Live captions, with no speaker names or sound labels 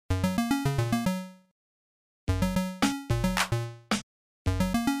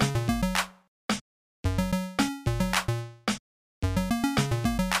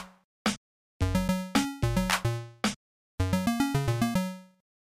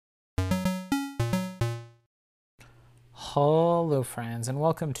Hello, friends, and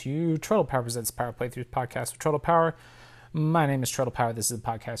welcome to Turtle Power Presents Power Playthroughs podcast with Turtle Power. My name is Turtle Power. This is a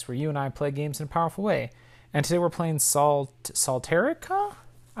podcast where you and I play games in a powerful way. And today we're playing Solterika,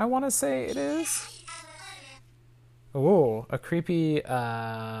 I want to say it is. Oh, a creepy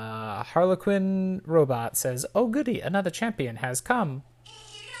Harlequin robot says, "Oh goody, another champion has come.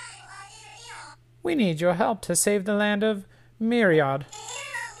 We need your help to save the land of Myriad."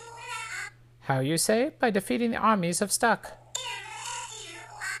 How you say? By defeating the armies of Stuck.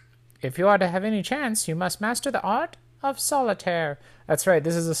 If you are to have any chance, you must master the art of solitaire. That's right,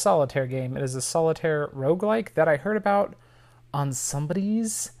 this is a solitaire game. It is a solitaire roguelike that I heard about on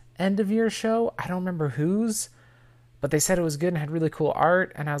somebody's end-of-year show. I don't remember whose, but they said it was good and had really cool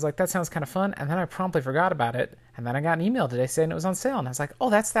art, and I was like, that sounds kind of fun, and then I promptly forgot about it, and then I got an email today saying it was on sale, and I was like, oh,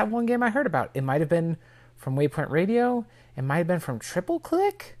 that's that one game I heard about. It might have been from Waypoint Radio. It might have been from Triple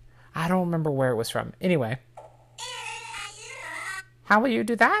Click. I don't remember where it was from. Anyway. How will you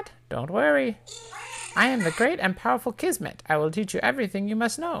do that? Don't worry. I am the great and powerful Kismet. I will teach you everything you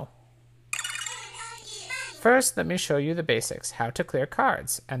must know. First, let me show you the basics. How to clear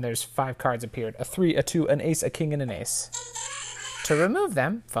cards. And there's 5 cards appeared. A 3, a 2, an ace, a king, and an ace. To remove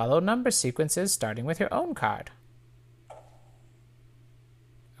them, follow number sequences starting with your own card.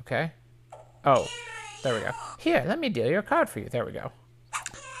 Okay. Oh, there we go. Here, let me deal your card for you. There we go.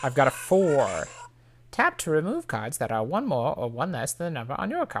 I've got a 4. Tap to remove cards that are 1 more or 1 less than the number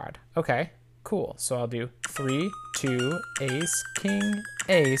on your card. Okay, cool. So I'll do 3, 2, ace, king,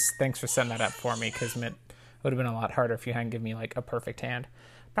 ace. Thanks for setting that up for me, Kismet. It would have been a lot harder if you hadn't given me, like, a perfect hand.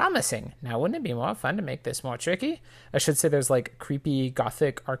 Promising. Now, wouldn't it be more fun to make this more tricky? I should say there's, like, creepy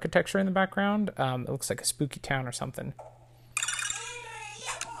gothic architecture in the background. It looks like a spooky town or something.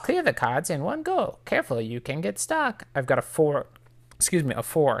 Clear the cards in one go. Careful, you can get stuck. I've got a 4... Excuse me, a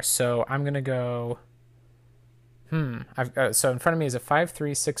 4. So I'm going to go... so in front of me is a 5,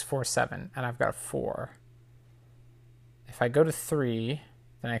 3, 6, 4, 7. And I've got a 4. If I go to 3,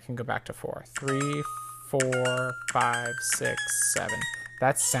 then I can go back to 4. 3, 4, 5, 6, 7.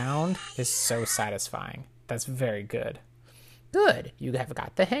 That sound is so satisfying. That's very good. Good. You have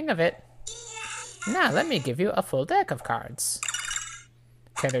got the hang of it. Now let me give you a full deck of cards.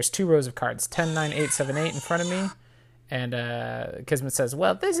 Okay, there's 2 rows of cards. 10, 9, 8, 7, 8 in front of me. And Kismet says,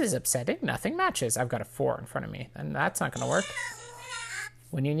 well, this is upsetting. Nothing matches. I've got a 4 in front of me, and that's not going to work.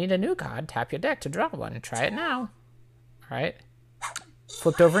 When you need a new card, tap your deck to draw one. Try it now. All right.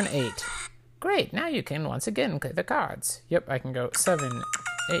 Flipped over an 8. Great. Now you can once again clear the cards. Yep, I can go 7,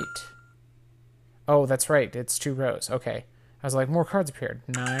 8. Oh, that's right. It's 2 rows. Okay. I was like, more cards appeared.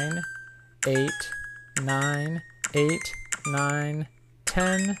 9, 8, 9, 8, 9,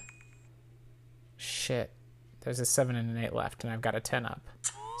 10. Shit. There's a 7 and an 8 left, and I've got a 10 up.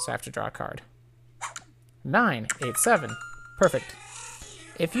 So I have to draw a card. 9, 8, 7. Perfect.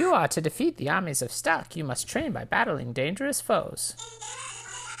 If you are to defeat the armies of Stuck, you must train by battling dangerous foes.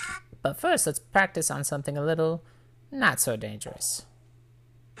 But first, let's practice on something a little not so dangerous.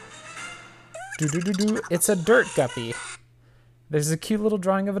 It's a dirt guppy. There's a cute little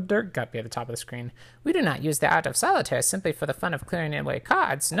drawing of a dirt guppy at the top of the screen. We do not use the art of solitaire simply for the fun of clearing away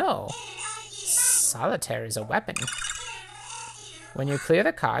cards, no. Solitaire is a weapon. When you clear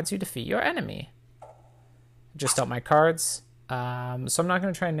the cards, you defeat your enemy. Just dealt my cards. So I'm not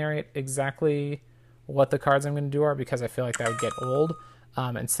going to try and narrate exactly what the cards I'm going to do are because I feel like that would get old.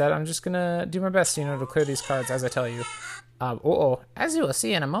 Instead, I'm just going to do my best, to clear these cards as I tell you. As you will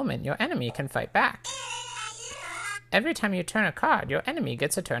see in a moment, your enemy can fight back. Every time you turn a card, your enemy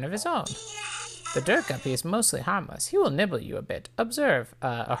gets a turn of his own. The dirt guppy is mostly harmless. He will nibble you a bit. Observe.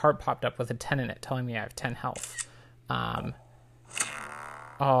 A heart popped up with a 10 in it, telling me I have 10 health.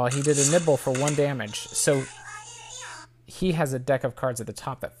 He did a nibble for 1 damage. So he has a deck of cards at the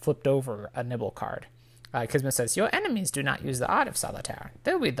top that flipped over a nibble card. Kismet says, your enemies do not use the art of solitaire.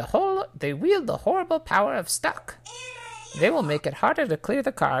 They wield the horrible power of Stuck. They will make it harder to clear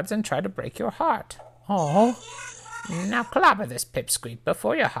the cards and try to break your heart. Oh. Now clobber this pipsqueak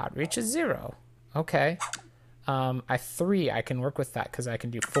before your heart reaches 0. Okay. I can work with that because I can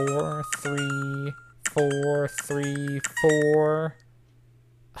do 4, 3, 4, 3, 4.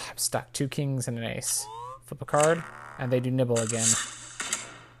 I'm stuck. 2 kings and an ace. Flip a card, and they do nibble again.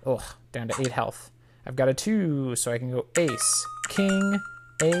 Ugh, down to 8 health. I've got a 2, so I can go ace, king,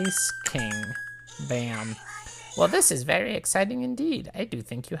 ace, king. Bam. Well, this is very exciting indeed. I do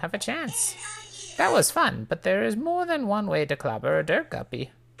think you have a chance. That was fun, but there is more than one way to clobber a dirt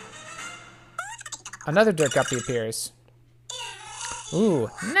guppy. Another dirt guppy appears.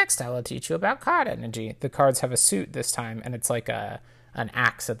 Ooh, next I will teach you about card energy. The cards have a suit this time, and it's like an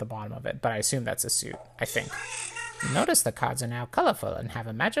axe at the bottom of it, but I assume that's a suit, I think. Notice the cards are now colorful and have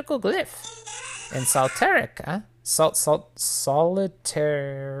a magical glyph. In Solterica,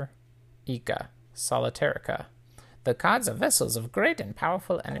 Solitarica, the cards are vessels of great and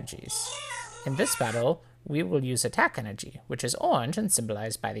powerful energies. In this battle, we will use attack energy, which is orange and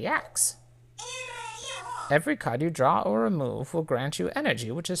symbolized by the axe. Every card you draw or remove will grant you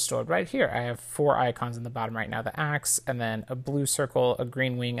energy, which is stored right here. I have 4 icons in the bottom right now. The axe, and then a blue circle, a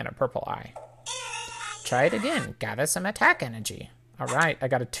green wing, and a purple eye. Try it again. Gather some attack energy. All right, I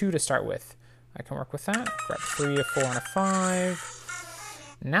got a 2 to start with. I can work with that. Grab 3, a 4, and a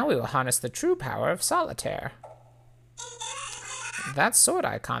 5. Now we will harness the true power of Solitaire. That sword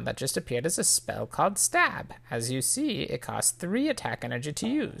icon that just appeared is a spell called Stab. As you see, it costs 3 attack energy to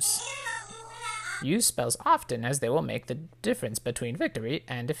use. Use spells often, as they will make the difference between victory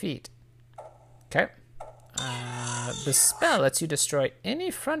and defeat. Okay. The spell lets you destroy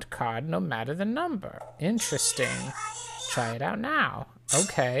any front card, no matter the number. Interesting. Try it out now.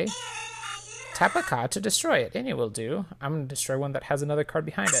 Okay. Tap a card to destroy it. Any will do. I'm going to destroy one that has another card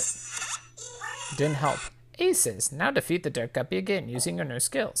behind it. Didn't help. Aces. Now defeat the Dirt Guppy again, using your new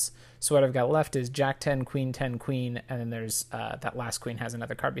skills. So what I've got left is Jack 10, Queen 10, Queen, and then there's that last Queen has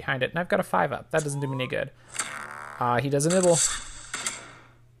another card behind it, and I've got a 5 up. That doesn't do me any good. He does a nibble.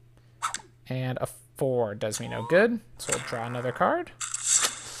 And a 4 does me no good, so we'll draw another card.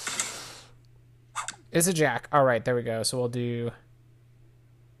 It's a Jack. All right, there we go. So we'll do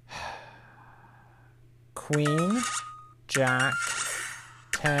Queen, Jack,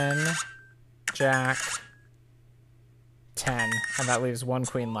 10, Jack, 10, and that leaves 1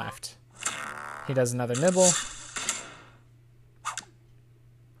 Queen left. He does another nibble.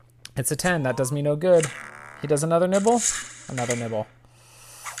 It's a 10. That does me no good. He does another nibble. Another nibble.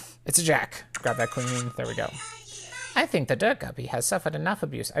 It's a Jack. Grab that Queen. There we go. I think the Dirt Guppy has suffered enough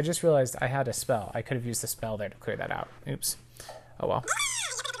abuse. I just realized I had a spell. I could have used the spell there to clear that out. Oops. Oh well.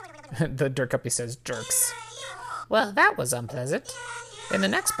 The Dirt Guppy says jerks. Well, that was unpleasant. In the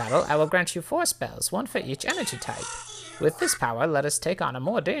next battle, I will grant you 4 spells, 1 for each energy type. With this power, let us take on a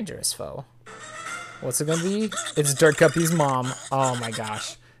more dangerous foe. What's it gonna be? It's Dirt Guppy's mom. Oh my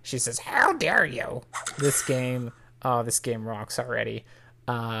gosh. She says, "How dare you?" This game, oh, this game rocks already.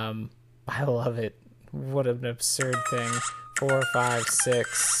 I love it. What an absurd thing. 4, 5,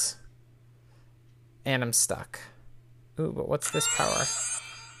 6. And I'm stuck. Ooh, but what's this power?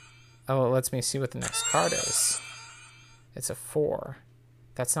 Oh, it lets me see what the next card is. It's a 4.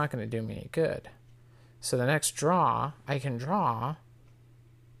 That's not going to do me any good. So the next draw, I can draw,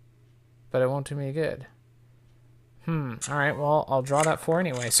 but it won't do me any good. Alright, well, I'll draw that 4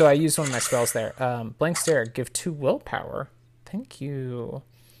 anyway. So I used one of my spells there. Blank Stare, give 2 willpower. Thank you.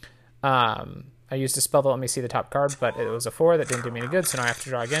 I used a spell that let me see the top card, but it was a 4 that didn't do me any good, so now I have to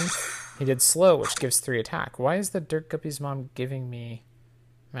draw again. He did Slow, which gives 3 attack. Why is the Dirt Guppy's mom giving me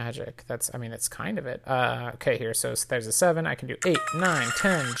magic? That's, I mean, that's kind of it. Okay, here, so there's a 7. I can do 8, 9,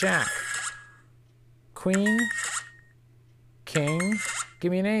 10, Jack, Queen, King.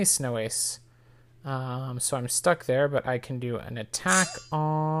 Give me an ace. No ace. So I'm stuck there, but I can do an attack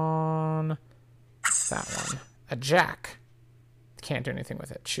on that one. A Jack. Can't do anything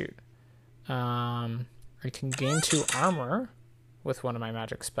with it. Shoot. I can gain 2 armor with one of my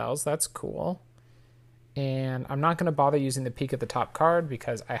magic spells. That's cool. And I'm not going to bother using the peek at the top card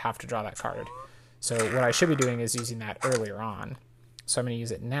because I have to draw that card. So what I should be doing is using that earlier on. So I'm going to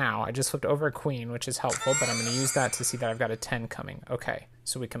use it now. I just flipped over a Queen, which is helpful, but I'm going to use that to see that I've got a 10 coming. Okay,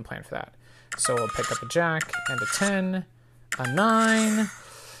 so we can plan for that. So we'll pick up a Jack and a 10, a 9.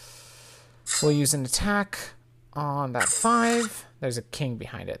 We'll use an attack on that 5. There's a King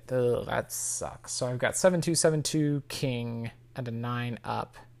behind it. Ugh, that sucks. So I've got 7, 2, 7, 2, King, and a 9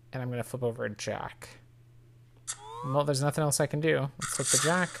 up. And I'm going to flip over a Jack. Well, there's nothing else I can do. Let's flip the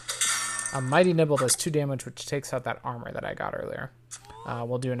Jack. A Mighty Nibble does 2 damage, which takes out that armor that I got earlier.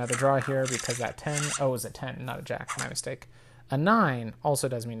 We'll do another draw here because that 10... Oh, it was a 10, not a Jack. My mistake. A 9 also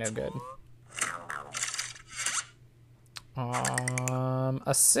does me no good.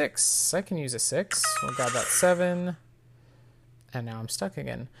 A 6. I can use a 6. We'll grab that 7. And now I'm stuck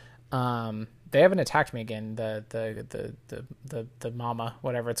again. They haven't attacked me again. The mama,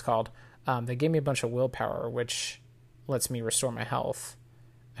 whatever it's called. They gave me a bunch of willpower, which lets me restore my health.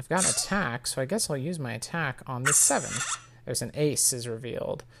 I've got an attack, so I guess I'll use my attack on this 7. There's an ace is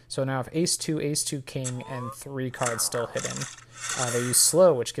revealed. So now I have ace 2, King, and 3 cards still hidden. They use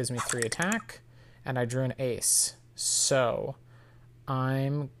Slow, which gives me 3 attack, and I drew an ace. So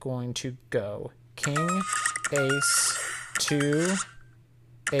I'm going to go King, ace, 2,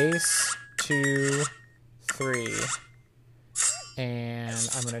 ace, 2, 3. And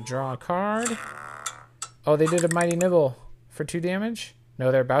I'm going to draw a card. Oh, they did a Mighty Nibble for 2 damage?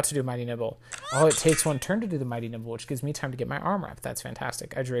 No, they're about to do Mighty Nibble. Oh, it takes 1 turn to do the Mighty Nibble, which gives me time to get my armor up. That's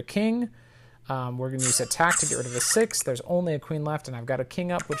fantastic. I drew a king. We're going to use attack to get rid of the 6. There's only a queen left, and I've got a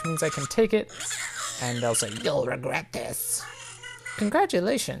king up, which means I can take it. And they'll say, "You'll regret this."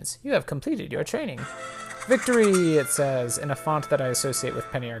 Congratulations, you have completed your training. Victory, it says, in a font that I associate with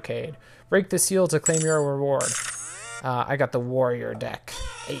Penny Arcade. Break the seal to claim your reward. I got the warrior deck.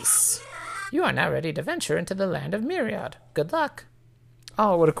 Ace. You are now ready to venture into the land of Myriad. Good luck.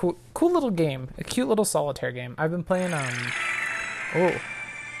 Oh, what a cool little game. A cute little solitaire game. I've been playing,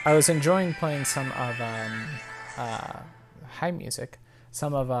 I was enjoying playing some of, High Music.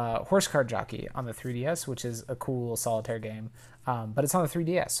 Some of Horse Card Jockey on the 3DS, which is a cool solitaire game. But it's on the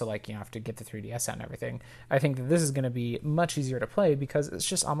 3DS, so like you have to get the 3DS out and everything. I think that this is going to be much easier to play because it's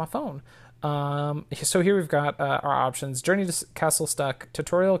just on my phone. So here we've got our options: Journey to Castle Stuck,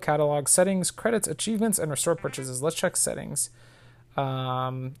 Tutorial, Catalog, Settings, Credits, Achievements, and Restore Purchases. Let's check Settings.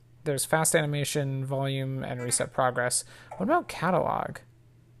 There's Fast Animation, Volume, and Reset Progress. What about Catalog?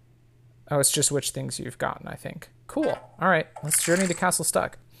 Oh, it's just which things you've gotten, I think. Cool. All right, let's Journey to Castle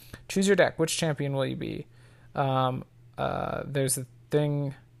Stuck. Choose your deck. Which champion will you be? There's a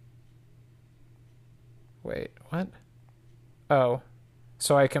thing. Wait, what? Oh,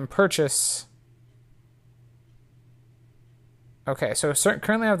 so I can purchase. Okay, so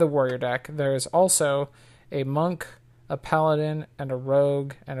currently I have the warrior deck. There's also a monk, a paladin, and a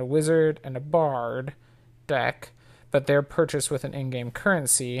rogue, and a wizard, and a bard deck, but they're purchased with an in-game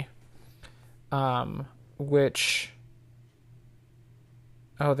currency. Which,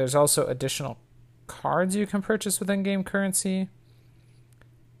 oh, there's also additional cards you can purchase with in-game currency.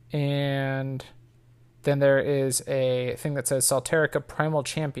 And then there is a thing that says Salterica Primal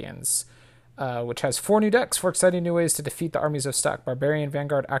Champions, which has 4 new decks, 4 exciting new ways to defeat the armies of Stuck: Barbarian,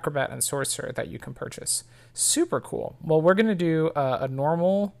 Vanguard, Acrobat, and Sorcerer, that you can purchase. Super cool. Well, we're going to do a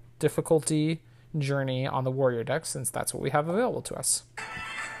normal difficulty journey on the warrior deck, since that's what we have available to us.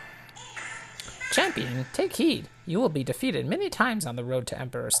 Champion, take heed. You will be defeated many times on the road to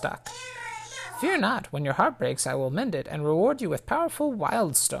Emperor Stuck. Fear not. When your heart breaks, I will mend it and reward you with powerful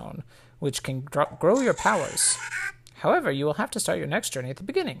Wildstone, which can grow your powers. However, you will have to start your next journey at the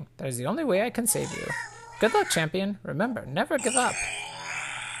beginning. That is the only way I can save you. Good luck, champion. Remember, never give up.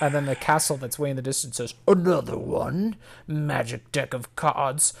 And then the castle that's way in the distance says, "Another one? Magic deck of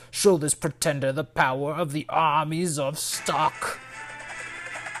cards. Show this pretender the power of the armies of Stuck."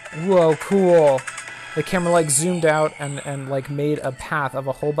 Whoa, cool. The camera like zoomed out and like made a path of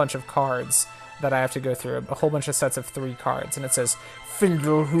a whole bunch of cards that I have to go through. A whole bunch of sets of 3 cards. And it says,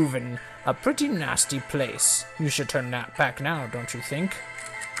 "Findelhoven, a pretty nasty place. You should turn that back now, don't you think?"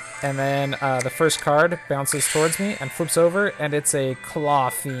 And then the first card bounces towards me and flips over, and it's a Claw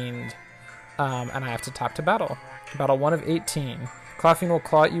Fiend. And I have to tap to battle. Battle 1 of 18. Claw Fiend will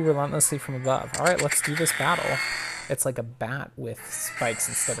claw at you relentlessly from above. Alright, let's do this battle. It's like a bat with spikes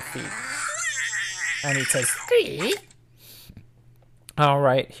instead of feet. And he says, 3.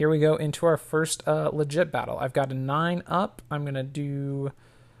 Alright, here we go into our first legit battle. I've got a 9 up. I'm going to do...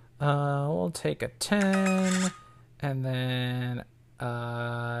 we'll take a 10. And then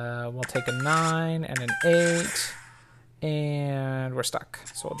we'll take a 9 and an 8. And we're stuck.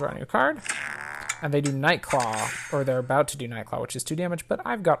 So we'll draw a new card. And they do Nightclaw, or they're about to do Nightclaw, which is 2 damage. But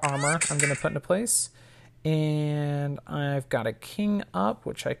I've got armor I'm going to put into place. And I've got a king up,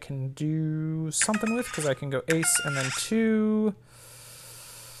 which I can do something with, because I can go ace and then 2.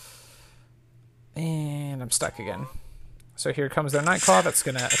 And I'm stuck again. So here comes their Nightclaw. That's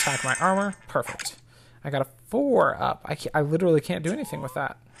going to attack my armor. Perfect. I got a 4 up. I literally can't do anything with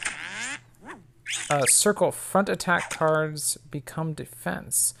that. Circle. Front attack cards become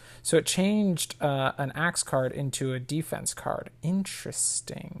defense. So it changed an axe card into a defense card.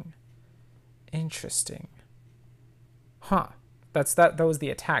 Interesting. Interesting. Huh. That was the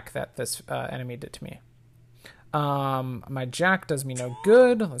attack that this enemy did to me. My jack does me no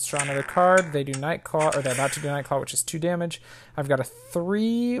good. Let's draw another card. They do Nightclaw, or they're about to do Nightclaw, which is 2 damage. I've got a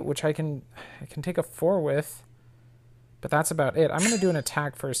 3, which I can take a 4 with. But that's about it. I'm going to do an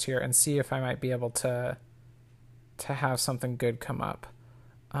attack first here and see if I might be able to have something good come up.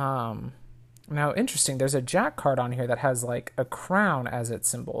 Now, interesting. There's a jack card on here that has like a crown as its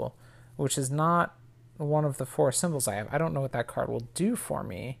symbol, which is not one of the 4 symbols I have. I don't know what that card will do for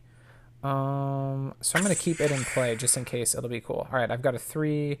me. So I'm going to keep it in play just in case it'll be cool. All right, I've got a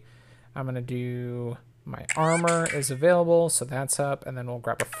 3. I'm going to do my armor is available, so that's up. And then we'll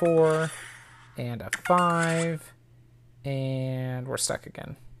grab a 4 and a 5. And we're stuck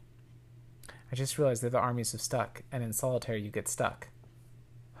again. I just realized they're the armies of Stuck, and in solitaire you get stuck.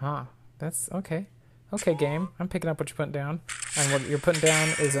 Huh, that's okay. Okay, game. I'm picking up what you're putting down. And what you're putting down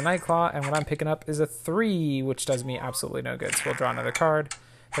is a Nightclaw, and what I'm picking up is a 3, which does me absolutely no good. So we'll draw another card.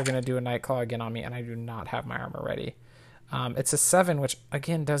 They're going to do a Nightclaw again on me, and I do not have my armor ready. It's a 7, which,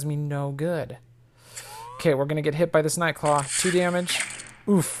 again, does me no good. Okay, we're going to get hit by this Nightclaw. 2 damage.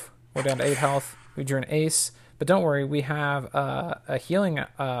 Oof. We're down to 8 health. We drew an ace. But don't worry, we have a healing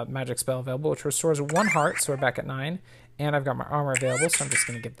magic spell available, which restores 1 heart, so we're back at 9. And I've got my armor available, so I'm just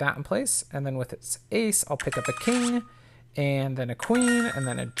going to get that in place. And then with its ace, I'll pick up a king, and then a queen, and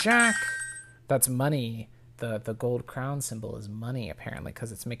then a jack. That's money. The gold crown symbol is money, apparently,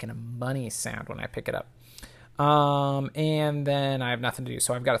 because it's making a money sound when I pick it up. And then I have nothing to do.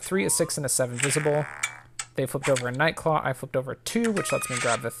 So I've got a 3, a 6, and a 7 visible. They flipped over a Nightclaw. I flipped over a 2, which lets me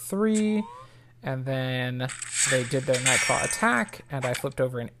grab the 3. And then they did their Nightclaw attack, and I flipped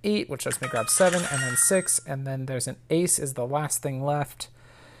over an 8, which lets me grab 7, and then 6, and then there's an ace is the last thing left.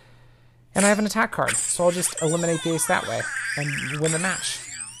 And I have an attack card, so I'll just eliminate the ace that way and win the match.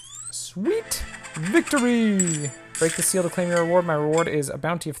 Sweet! Victory! Break the seal to claim your reward. My reward is a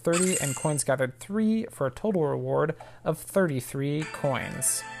bounty of 30 and coins gathered 3 for a total reward of 33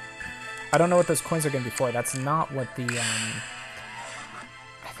 coins. I don't know what those coins are going to be for. That's not what the...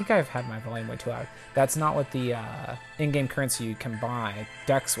 I think I've had my volume way too loud. That's not what the in-game currency you can buy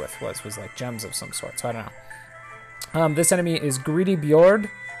decks with was like gems of some sort, so I don't know. This enemy is Greedy Beard.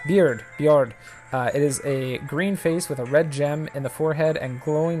 It is a green face with a red gem in the forehead and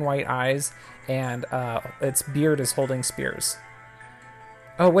glowing white eyes, and its beard is holding spears.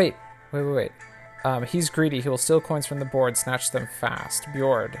 Oh, wait. He's greedy. He will steal coins from the board, snatch them fast.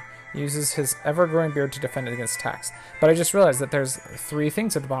 Bjord uses his ever-growing beard to defend it against attacks. But I just realized that there's 3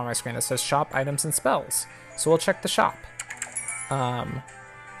 things at the bottom of my screen that says shop, items, and spells. So we'll check the shop.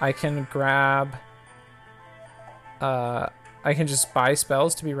 I can grab... I can just buy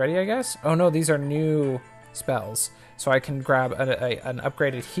spells to be ready, I guess? Oh no, these are new spells. So I can grab an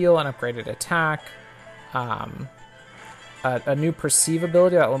upgraded heal, an upgraded attack, a new perceive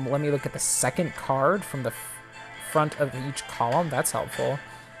ability that will let me look at the second card from the front of each column. That's helpful.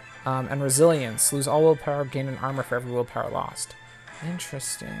 And resilience. Lose all willpower, gain an armor for every willpower lost.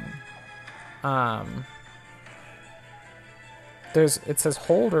 Interesting. It says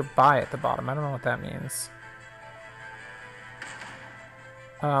hold or buy at the bottom. I don't know what that means.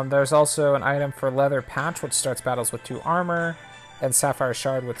 There's also an item for Leather Patch, which starts battles with 2 armor, and Sapphire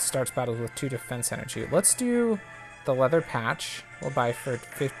Shard, which starts battles with 2 defense energy. Let's do the Leather Patch. We'll buy for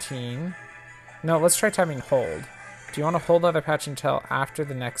 15. No, let's try timing hold. Do you want to hold Leather Patch until after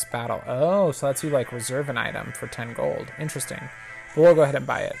the next battle? Oh, so lets you like reserve an item for 10 gold. Interesting. But we'll go ahead and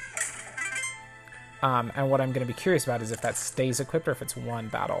buy it. And what I'm going to be curious about is if that stays equipped or if it's 1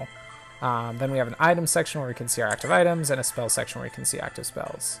 battle. Then we have an item section where we can see our active items and a spell section where we can see active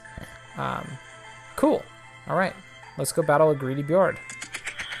spells. Cool. All right. Let's go battle a Greedy Bjord.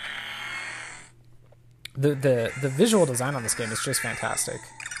 The visual design on this game is just fantastic.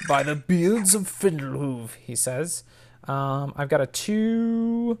 By the beards of Fiddlehoof, he says. I've got a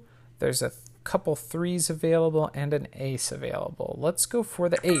 2. There's a couple 3s available and an ace available. Let's go for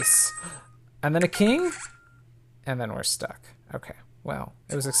the ace. And then a king. And then we're stuck. Okay. Well,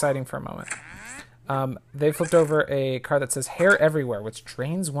 it was exciting for a moment. They flipped over a card that says Hair Everywhere, which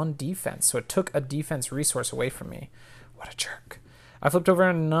drains 1 defense. So it took a defense resource away from me. What a jerk. I flipped over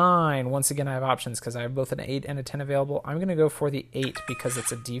a 9. Once again, I have options because I have both an 8 and a 10 available. I'm going to go for the 8 because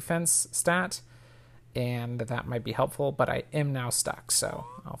it's a defense stat, and that might be helpful, but I am now stuck. So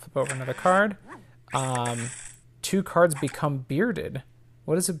I'll flip over another card. 2 cards become bearded.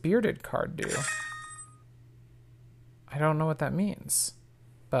 What does a bearded card do? I don't know what that means,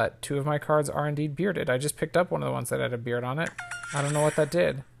 but 2 of my cards are indeed bearded. I just picked up one of the ones that had a beard on it. I don't know what that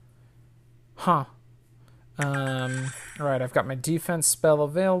did. Huh. Alright, I've got my defense spell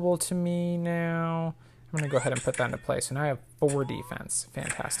available to me now. I'm going to go ahead and put that into play. So now I have 4 defense.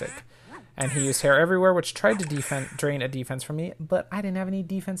 Fantastic. And he used Hair Everywhere, which tried to drain a defense from me, but I didn't have any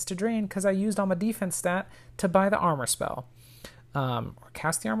defense to drain because I used all my defense stat to buy the armor spell. Or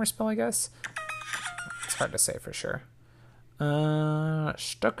cast the armor spell, I guess? It's hard to say for sure.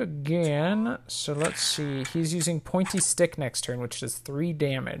 Stuck again. So let's see. He's using Pointy Stick next turn, which does 3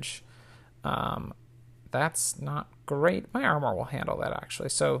 damage. That's not great. My armor will handle that, actually.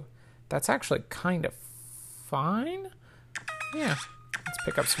 So that's actually kind of fine. Yeah. Let's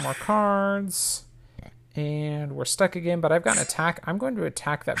pick up some more cards. And we're stuck again, but I've got an attack. I'm going to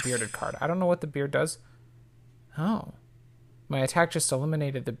attack that bearded card. I don't know what the beard does. Oh. My attack just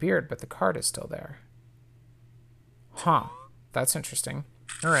eliminated the beard, but the card is still there. Huh. That's interesting.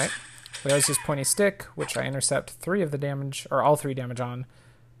 Alright. We always use Pointy Stick, which I intercept 3 of the damage, or all 3 damage on.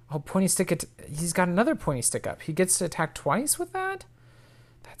 Oh, pointy stick. He's got another pointy stick up. He gets to attack twice with that?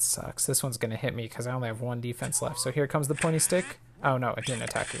 That sucks. This one's going to hit me because I only have 1 defense left. So here comes the pointy stick. Oh, no, it didn't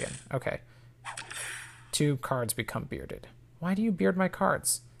attack again. Okay. 2 cards become bearded. Why do you beard my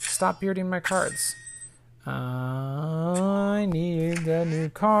cards? Stop bearding my cards. I need a new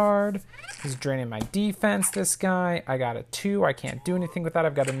card. He's draining my defense, this guy. I got a 2. I can't do anything with that.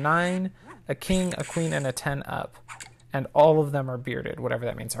 I've got a 9, a king, a queen, and a 10 up. And all of them are bearded, whatever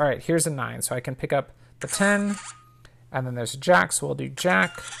that means. All right, here's a 9. So I can pick up the 10. And then there's a jack, so we'll do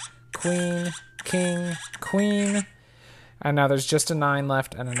jack, queen, king, queen. And now there's just a 9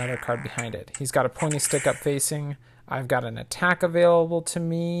 left and another card behind it. He's got a pointy stick up facing. I've got an attack available to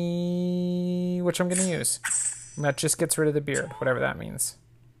me, which I'm going to use. And that just gets rid of the beard, whatever that means.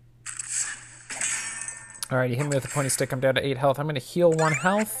 All right, he hit me with a pointy stick. I'm down to 8 health. I'm going to heal 1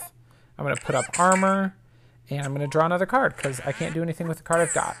 health. I'm going to put up armor. And I'm going to draw another card because I can't do anything with the card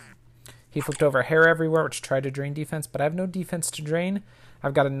I've got. He flipped over hair everywhere, which tried to drain defense, but I have no defense to drain.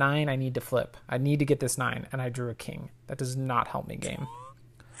 I've got a 9 I need to flip. I need to get this 9, and I drew a king. That does not help me game.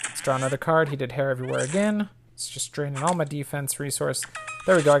 Let's draw another card. He did hair everywhere again. It's just draining all my defense resource.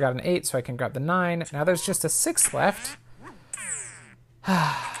 There we go. I got an 8, so I can grab the 9. Now there's just a 6 left.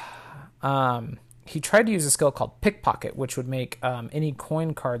 He tried to use a skill called Pickpocket, which would make any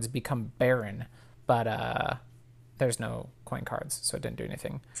coin cards become barren, but there's no coin cards, so it didn't do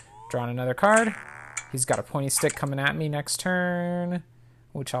anything. Drawing another card. He's got a pointy stick coming at me next turn,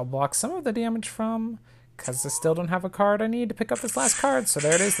 which I'll block some of the damage from, because I still don't have a card I need to pick up this last card. So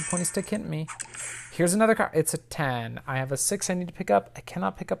there it is, the pointy stick hitting me. Here's another card. It's a 10. I have a 6 I need to pick up. I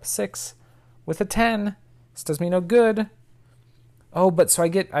cannot pick up a 6 with a 10. This does me no good. Oh, but so I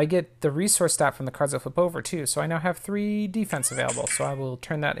get the resource stat from the cards that flip over too. So I now have 3 defense available. So I will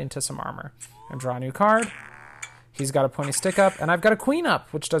turn that into some armor. And draw a new card. He's got a pointy stick up, and I've got a queen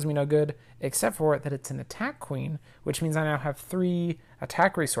up, which does me no good, except for that it's an attack queen, which means I now have 3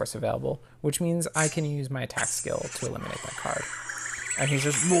 attack resource available, which means I can use my attack skill to eliminate that card. And he's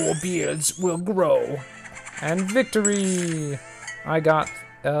just, more beards will grow. And victory! I got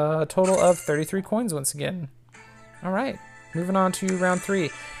a total of 33 coins once again. All right. Moving on to round 3.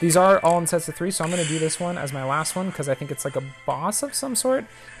 These are all in sets of 3, so I'm going to do this one as my last one because I think it's like a boss of some sort.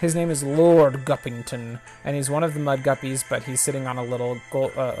 His name is Lord Guppington, and he's one of the mud guppies, but he's sitting on a little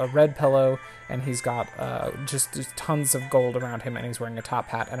gold, a red pillow, and he's got just tons of gold around him, and he's wearing a top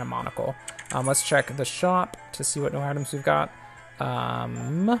hat and a monocle. Let's check the shop to see what new items we've got. I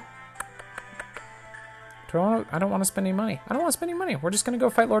don't want to spend any money. I don't want to spend any money. We're just going to go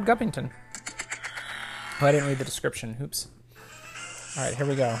fight Lord Guppington. Oh, I didn't read the description. Oops. All right, here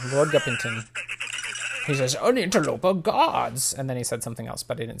we go. Lord Guppington. He says, "An interloper gods," and then he said something else,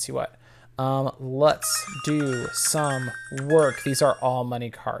 but I didn't see what. Let's do some work. These are all money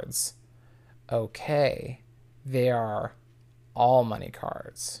cards. Okay, they are all money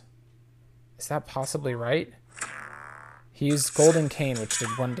cards. Is that possibly right? He used Golden Cane, which did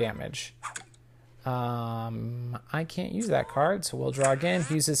 1 damage. I can't use that card, so we'll draw again.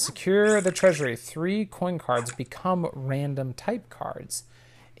 He uses Secure the Treasury. 3 coin cards become random type cards.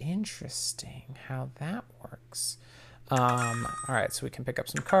 Interesting how that works. Alright, so we can pick up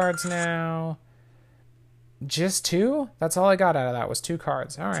some cards now. Just 2? That's all I got out of that was 2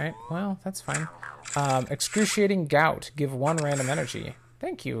 cards. Alright, well, that's fine. Excruciating Gout. Give 1 random energy.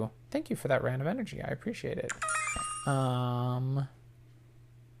 Thank you. Thank you for that random energy. I appreciate it.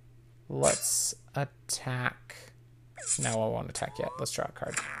 Let's attack. No, I won't attack yet. Let's draw a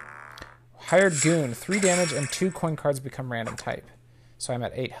card. Hired Goon. 3 damage and 2 coin cards become random type. So I'm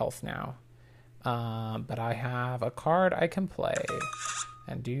at 8 health now. But I have a card I can play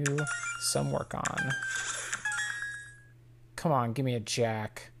and do some work on. Come on, give me a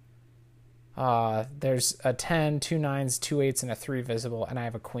jack. There's a 10, 2 9s, 2 8s, and a 3 visible, and I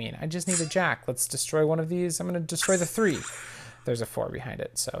have a queen. I just need a jack. Let's destroy one of these. I'm going to destroy the 3. There's a 4 behind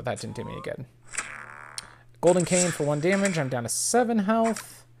it, so that didn't do me any good. Golden Cane for 1 damage. I'm down to 7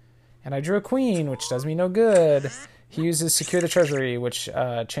 health. And I drew a queen, which does me no good. He uses Secure the Treasury, which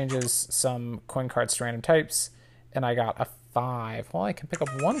changes some coin cards to random types. And I got a 5. Well, I can pick up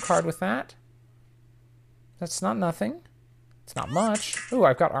 1 card with that. That's not nothing. It's not much. Ooh,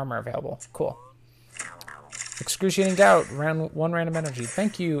 I've got armor available. Cool. Excruciating Gout, 1 random energy.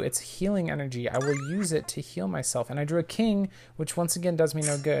 Thank you, it's healing energy. I will use it to heal myself. And I drew a king, which once again does me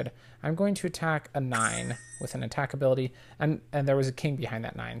no good. I'm going to attack a 9 with an attack ability. And there was a king behind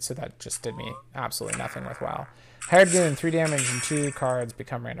that 9, so that just did me absolutely nothing with WoW. Hired Goon, 3 damage and 2 cards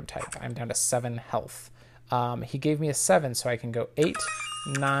become random type. I'm down to 7 health. He gave me a 7, so I can go 8,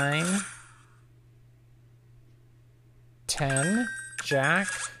 9, 10, jack,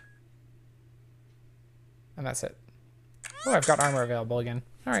 And that's it. Oh, I've got armor available again.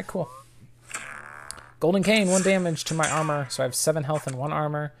 All right, cool. Golden Cane, 1 damage to my armor. So I have 7 health and 1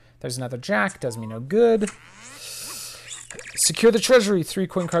 armor. There's another Jack. Does me no good. Secure the treasury. 3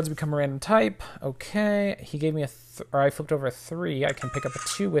 coin cards become a random type. Okay. He gave me or I flipped over a 3. I can pick up a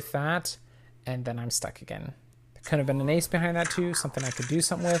 2 with that. And then I'm stuck again. There could have been an ace behind that too. Something I could do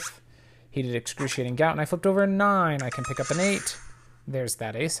something with. He did Excruciating Gout, and I flipped over a 9. I can pick up an 8. There's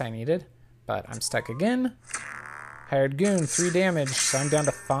that ace I needed. But I'm stuck again. Hired Goon, 3 damage. So I'm down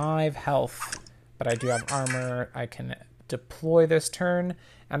to 5 health. But I do have armor. I can deploy this turn.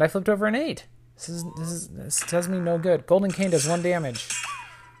 And I flipped over an 8. This does me no good. Golden Cane does 1 damage.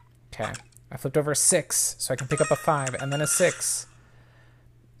 Okay. I flipped over a 6, so I can pick up a 5, and then a 6.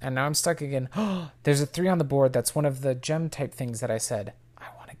 And now I'm stuck again. Oh, there's a 3 on the board. That's one of the gem type things that I said. I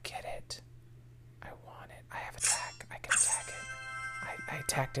want to get it. I want it. I have attack. I can attack it. I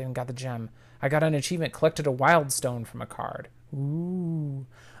attacked it and got the gem. I got an achievement. Collected a wild stone from a card. Ooh.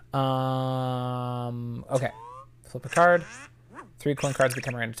 Okay. Flip a card. 3 coin cards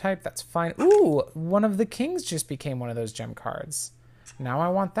become a random type. That's fine. Ooh, one of the kings just became one of those gem cards. Now I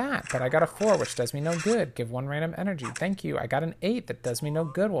want that, but I got a 4, which does me no good. Give 1 random energy. Thank you. I got an 8 that does me no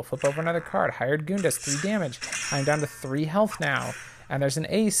good. We'll flip over another card. Hired Goon does 3 damage. I'm down to 3 health now. And there's an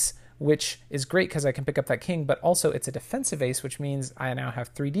ace, which is great because I can pick up that king, but also it's a defensive ace, which means I now have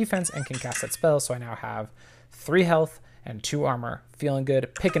 3 defense and can cast that spell. So I now have 3 health and 2 armor. Feeling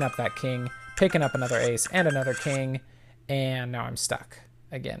good. Picking up that king. Picking up another ace and another king. And now I'm stuck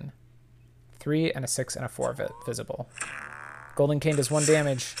again. 3 and a 6 and a 4 visible. Golden Cane does 1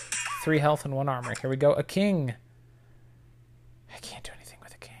 damage, 3 health and 1 armor. Here we go, a king. I can't do anything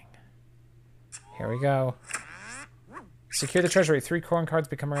with a king. Here we go. Secure the treasury. 3 coin cards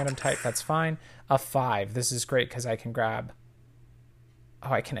become a random type. That's fine. A 5. This is great because I can grab...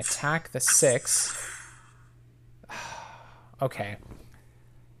 Oh, I can attack the 6. Okay.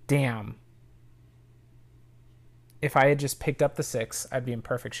 Damn. If I had just picked up the 6, I'd be in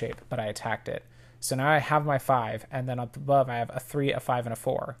perfect shape, but I attacked it. So now I have my 5, and then up above I have a 3, a 5, and a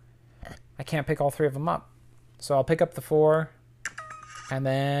 4. I can't pick all 3 of them up. So I'll pick up the 4, and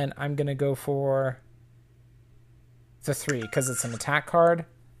then I'm going to go for the 3, because it's an attack card.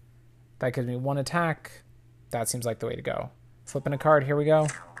 That gives me 1 attack. That seems like the way to go. Flipping a card, here we go.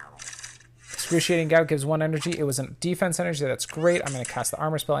 Excruciating Gout gives 1 energy. It was a defense energy, that's great. I'm going to cast the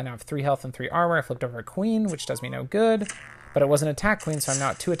armor spell. I now have 3 health and 3 armor. I flipped over a queen, which does me no good. But it was an attack queen, so I'm now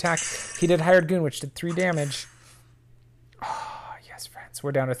at 2 attack. He did Hired Goon, which did 3 damage. Oh, yes, friends.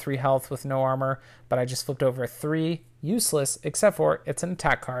 We're down to 3 health with no armor, but I just flipped over a 3. Useless, except for it's an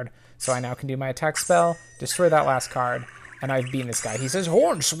attack card. So I now can do my attack spell, destroy that last card, and I've beaten this guy. He says,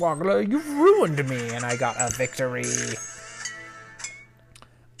 Hornswoggler, you've ruined me, and I got a victory.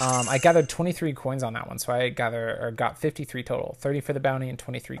 I gathered 23 coins on that one, so I got 53 total. 30 for the bounty and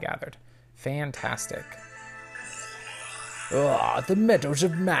 23 gathered. Fantastic. The Meadows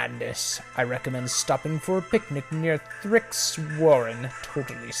of Madness. I recommend stopping for a picnic near Thrix Warren.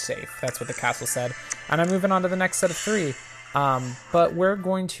 Totally safe. That's what the castle said. And I'm moving on to the next set of 3. But we're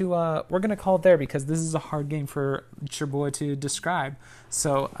going to call it there because this is a hard game for your boy to describe.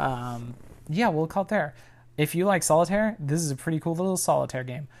 So, yeah, we'll call it there. If you like Solitaire, this is a pretty cool little Solitaire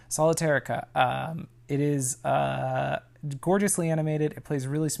game. Solitairica. It is gorgeously animated. It plays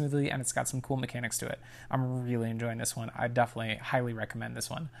really smoothly, and it's got some cool mechanics to it. I'm really enjoying this one. I definitely highly recommend this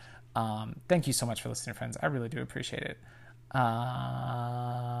one. Thank you so much for listening, friends. I really do appreciate it. I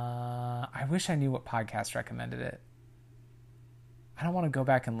wish I knew what podcast recommended it. I don't want to go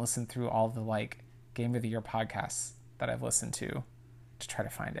back and listen through all the Game of the Year podcasts that I've listened to try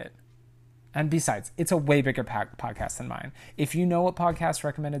to find it. And besides, it's a way bigger podcast than mine. If you know what podcast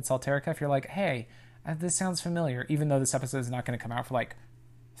recommended Solitairica, if you're like, hey, this sounds familiar, even though this episode is not going to come out for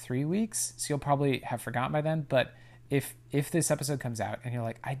 3 weeks, so you'll probably have forgotten by then. But if this episode comes out and you're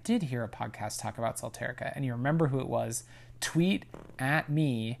like, I did hear a podcast talk about Solitairica, and you remember who it was, tweet at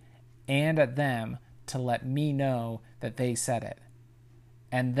me and at them to let me know that they said it.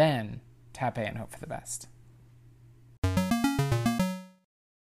 And then tap A and hope for the best.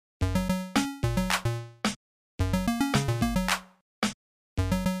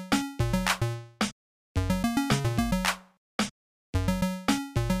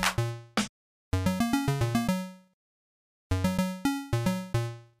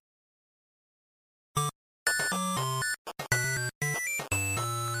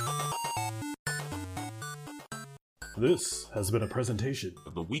 This has been a presentation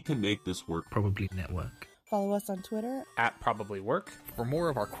of the We Can Make This Work Probably Network. Follow us on Twitter At Probably Work. For more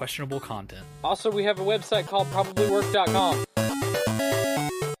of our questionable content. Also, we have a website called probablywork.com.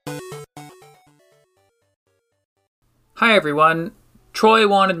 Hi, everyone. Troy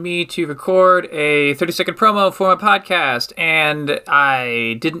wanted me to record a 30-second promo for my podcast, and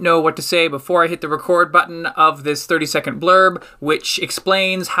I didn't know what to say before I hit the record button of this 30-second blurb, which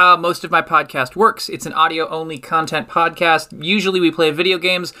explains how most of my podcast works. It's an audio-only content podcast. Usually we play video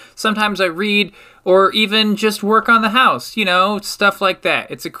games. Sometimes I read or even just work on the house, you know, stuff like that.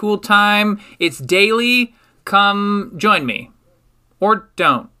 It's a cool time. It's daily. Come join me. Or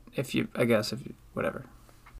don't, if you, whatever.